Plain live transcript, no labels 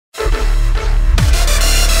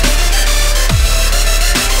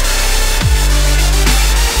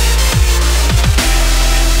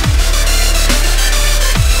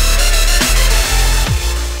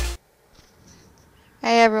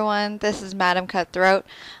This is Madam Cutthroat.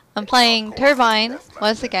 I'm playing Turbine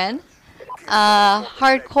once again.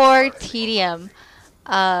 Hardcore TDM.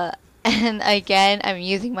 And again, I'm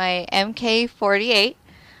using my MK48.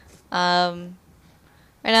 Right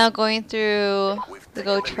now, going through the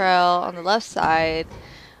Go Trail on the left side.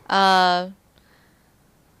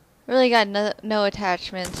 Really got no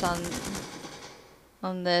attachments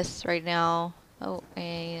on this right now. Oh,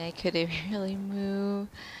 and I couldn't really move.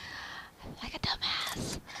 Like a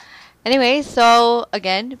dumbass. Anyway, so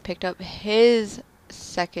again, picked up his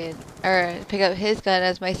gun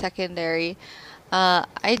as my secondary.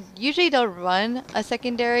 I usually don't run a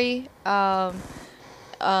secondary. I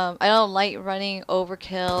don't like running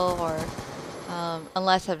overkill or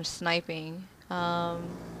unless I'm sniping. That's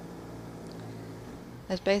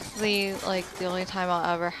basically like the only time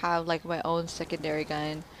I'll ever have like my own secondary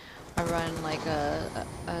gun. I run like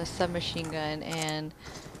a submachine gun, and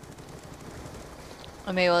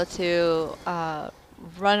I'm able to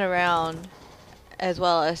run around as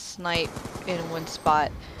well as snipe in one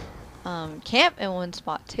spot, camp in one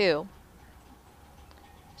spot too.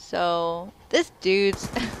 So this dude's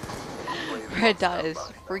red dot is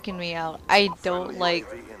freaking me out. I don't like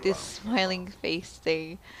this smiling face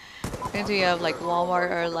thing. And we have like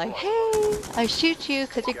Walmart or like, hey, I shoot you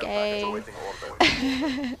because you're gay.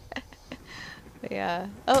 Yeah.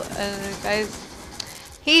 Oh, guys.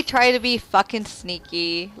 He tried to be fucking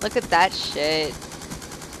sneaky. Look at that shit.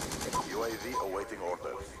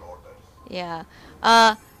 Yeah.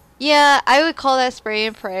 Yeah, I would call that spray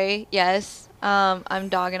and pray. Yes. I'm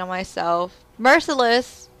dogging on myself.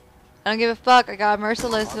 Merciless. I don't give a fuck. I got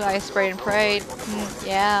merciless who I sprayed and prayed.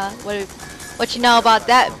 Yeah. What you know about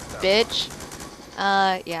that, bitch?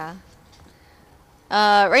 Yeah.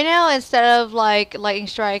 Right now, instead of like lightning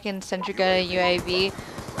strike and sentry gun and UAV,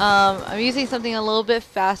 I'm using something a little bit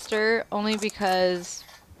faster, only because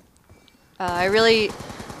I really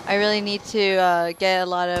need to get a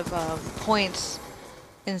lot of points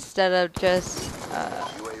instead of just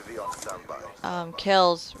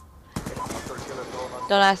kills.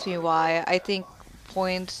 Don't ask me why. I think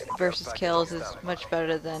points versus kills is much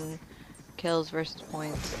better than kills versus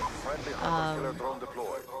points.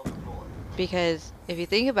 Because if you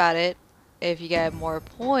think about it, if you get more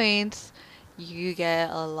points, you get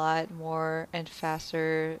a lot more and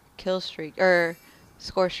faster kill streak or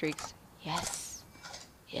score streaks. Yes.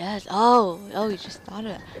 Yes. Oh, you just thought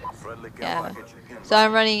of it. Yeah. So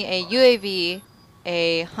I'm running a UAV,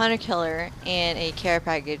 a hunter killer, and a care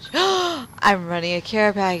package. I'm running a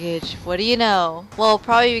care package. What do you know? Well,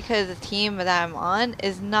 probably because the team that I'm on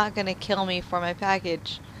is not gonna kill me for my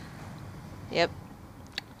package. Yep.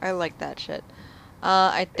 I like that shit.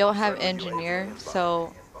 I don't have engineer,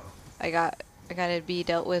 so I gotta be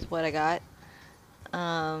dealt with what I got.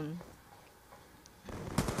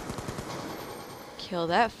 Kill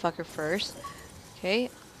that fucker first. Okay.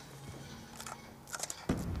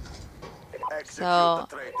 So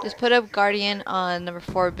just put up Guardian on number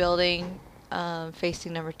 4 building,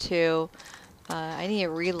 facing number 2. I need a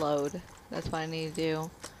reload. That's what I need to do.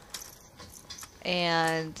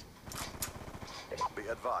 And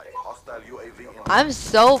I'm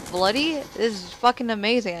so bloody. This is fucking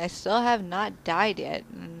amazing. I still have not died yet,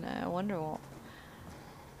 and I wonder what.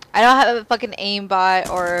 I don't have a fucking aimbot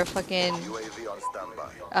or a fucking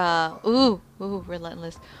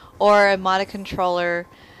relentless or a modded controller.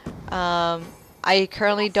 I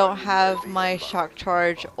currently don't have my shock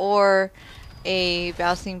charge or a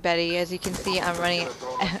bouncing Betty. As you can see, I'm running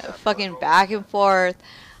fucking back and forth,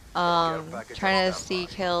 trying to see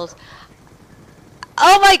kills.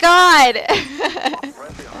 Oh my god!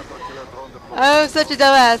 I'm such a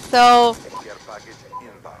dumbass. So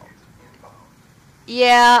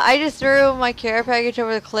yeah, I just threw my care package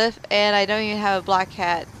over the cliff and I don't even have a black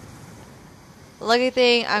cat. Lucky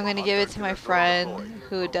thing, I'm gonna give it to my friend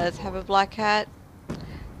who does have a black cat,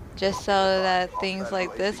 just so that things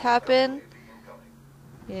like this happen.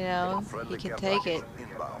 You know, he can take it.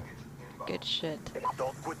 Good shit.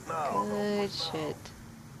 Good shit.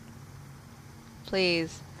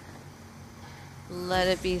 Please, let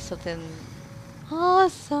it be something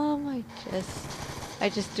awesome. I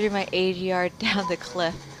just threw my AGR down the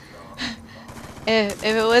cliff. If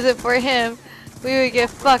it wasn't for him, we would get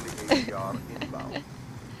fucked.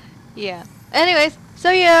 Yeah. Anyways,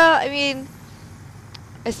 so yeah, I mean,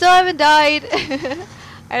 I still haven't died.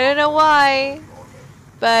 I don't know why,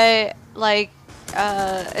 but like,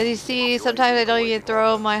 as you see, sometimes I don't even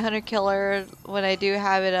throw my hunter killer when I do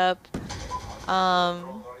have it up.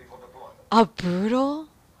 A brutal?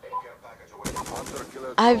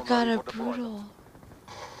 I've got a brutal.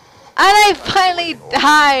 And I finally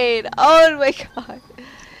died! Oh my god.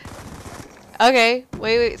 Okay,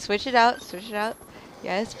 wait, switch it out, switch it out.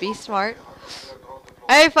 Yes, be smart.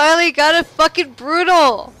 I finally got a fucking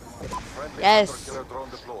brutal. Yes.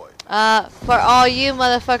 For all you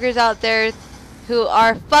motherfuckers out there who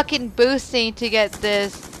are fucking boosting to get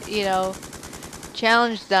this,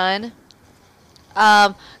 challenge done,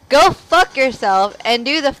 go fuck yourself and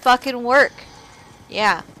do the fucking work.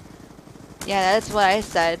 Yeah. Yeah, that's what I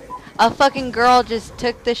said. A fucking girl just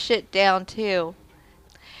took this shit down too.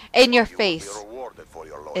 In your face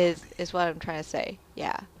is what I'm trying to say.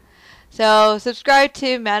 Yeah. So subscribe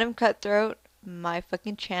to Madam Cutthroat, my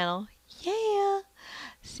fucking channel.